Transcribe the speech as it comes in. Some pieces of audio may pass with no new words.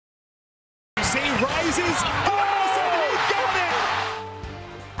Jose rises. Oh, he got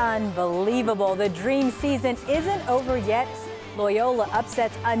it! Unbelievable. The dream season isn't over yet. Loyola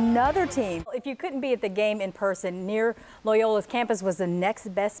upsets another team. If you couldn't be at the game in person, near Loyola's campus was the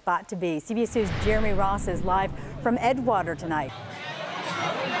next best spot to be. CBS 2's Jeremy Ross is live from Edgewater tonight.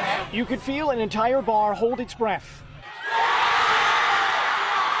 You could feel an entire bar hold its breath.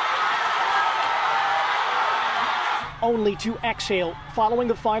 Only to exhale following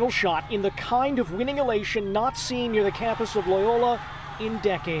the final shot in the kind of winning elation not seen near the campus of Loyola in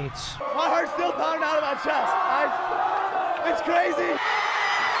decades. My heart's still pounding out of my chest. It's crazy.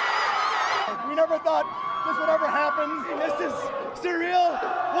 We never thought this would ever happen. This is surreal.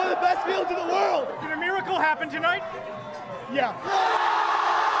 One of the best fields in the world. Did a miracle happen tonight? Yeah.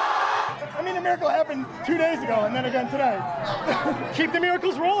 I mean, the miracle happened 2 days ago and then again today. Keep the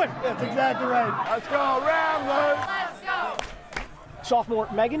miracles rolling. That's exactly right. Let's go, Ramblers. Let's go. Sophomore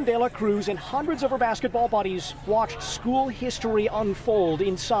Megan De La Cruz and hundreds of her basketball buddies watched school history unfold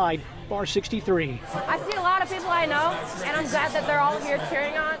inside Bar 63. I see a lot of people I know, and I'm glad that they're all here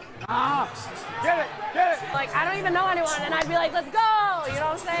cheering on. Get it, get it. Like, I don't even know anyone, and I'd be like, let's go, you know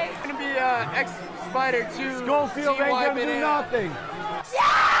what I'm saying? It's going to be X-Spider 2. Schofield ain't going to do nothing.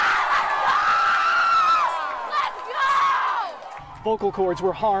 Vocal cords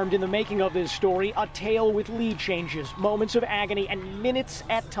were harmed in the making of this story, a tale with lead changes, moments of agony, and minutes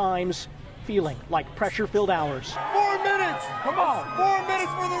at times feeling like pressure-filled hours. 4 minutes! Come on, 4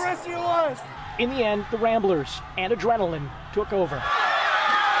 minutes for the rest of your life. In the end, the Ramblers and adrenaline took over.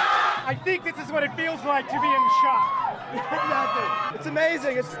 I think this is what it feels like to be in shock. Exactly. It's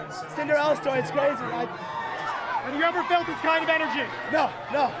amazing. It's Cinderella story. It's crazy. Have you ever felt this kind of energy? No.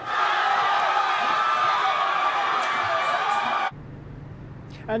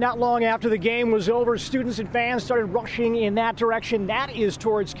 And not long after the game was over, students and fans started rushing in that direction. That is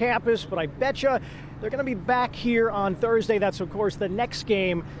towards campus, but I betcha they're going to be back here on Thursday. That's, of course, the next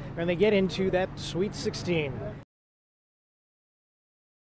game when they get into that Sweet 16.